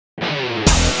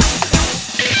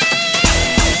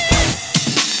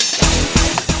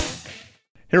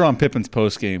Here on Pippins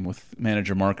postgame with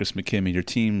manager Marcus McKimmy, your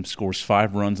team scores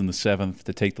 5 runs in the 7th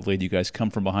to take the lead. You guys come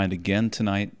from behind again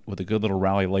tonight with a good little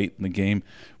rally late in the game.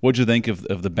 What did you think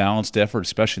of the balanced effort,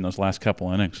 especially in those last couple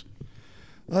innings?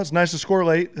 Well, it's nice to score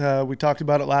late. We talked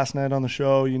about it last night on the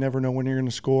show. You never know when you're going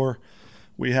to score.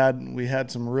 We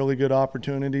had some really good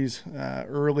opportunities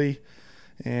early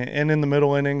and in the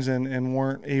middle innings and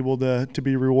weren't able to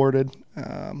be rewarded.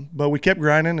 But we kept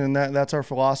grinding, and that's our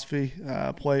philosophy.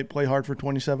 Play hard for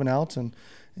 27 outs,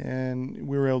 and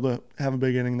we were able to have a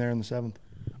big inning there in the 7th.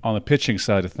 On the pitching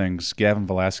side of things, Gavin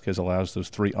Velasquez allows those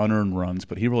 3 unearned runs,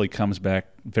 but he really comes back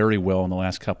very well in the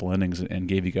last couple innings and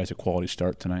gave you guys a quality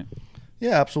start tonight.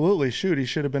 Yeah, absolutely. Shoot, he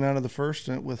should have been out of the first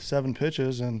with 7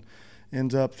 pitches and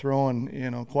ends up throwing,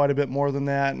 quite a bit more than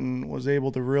that, and was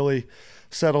able to really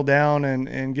settle down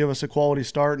and give us a quality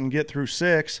start and get through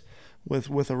 6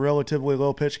 with a relatively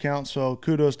low pitch count. So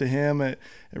kudos to him. It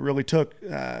really took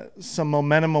some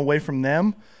momentum away from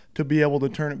them to be able to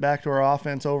turn it back to our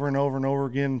offense over and over and over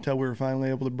again until we were finally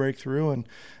able to break through. And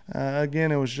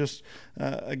again, it was just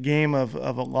a game of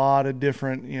a lot of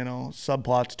different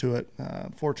subplots to it.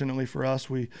 Fortunately for us,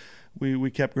 we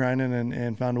kept grinding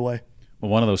and found a way. Well,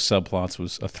 one of those subplots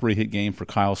was a 3-hit game for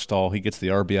Kyle Stahl. He gets the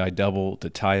RBI double to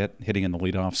tie it, hitting in the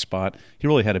leadoff spot. He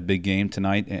really had a big game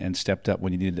tonight and stepped up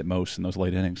when you needed it most in those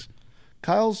late innings.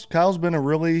 Kyle's been a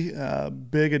really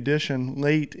big addition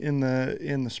late in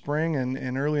the spring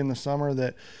and early in the summer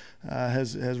that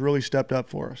has really stepped up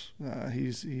for us.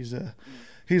 He's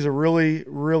a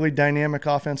really dynamic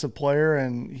offensive player,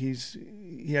 and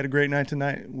he had a great night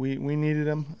tonight. We needed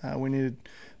him. We needed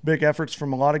big efforts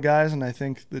from a lot of guys, and I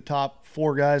think the top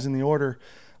 4 guys in the order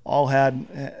all had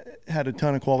a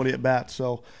ton of quality at bats.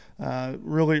 So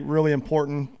really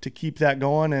important to keep that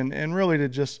going and really to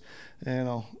just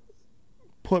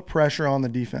put pressure on the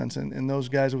defense, and those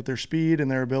guys with their speed and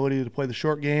their ability to play the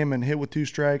short game and hit with 2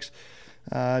 strikes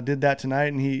did that tonight,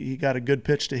 and he got a good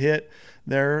pitch to hit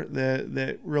there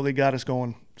that really got us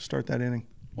going to start that inning.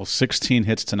 Well, 16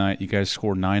 hits tonight. You guys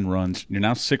scored 9 runs. You're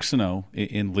now 6-0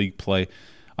 in league play.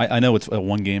 I know it's a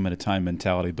one-game-at-a-time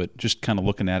mentality, but just kind of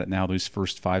looking at it now, these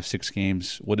first 5-6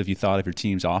 games, what have you thought of your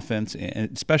team's offense,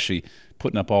 and especially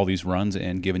putting up all these runs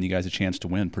and giving you guys a chance to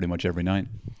win pretty much every night?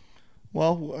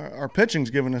 Well, our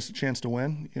pitching's given us a chance to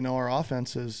win. Our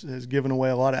offense has given away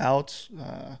a lot of outs.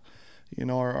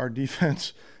 Our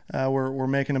defense, we're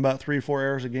making about 3-4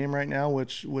 errors a game right now,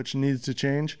 which needs to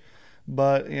change.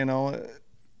 But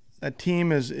a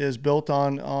team is built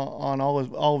on all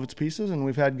of its pieces, and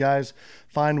we've had guys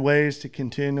find ways to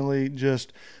continually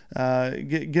just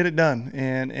get it done.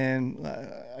 And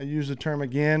I use the term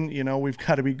again. We've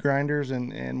got to be grinders,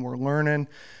 and we're learning.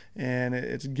 And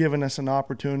it's given us an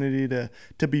opportunity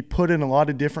to be put in a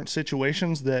lot of different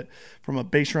situations that, from a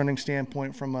base running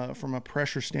standpoint, from a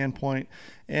pressure standpoint,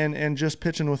 and just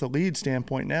pitching with a lead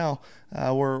standpoint now,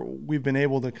 where we've been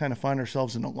able to kind of find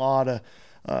ourselves in a lot of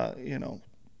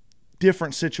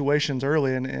different situations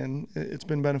early, and it's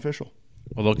been beneficial.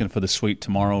 We're looking for the sweep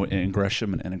tomorrow in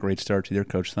Gresham and a great start to your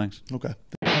coach. Thanks. Okay.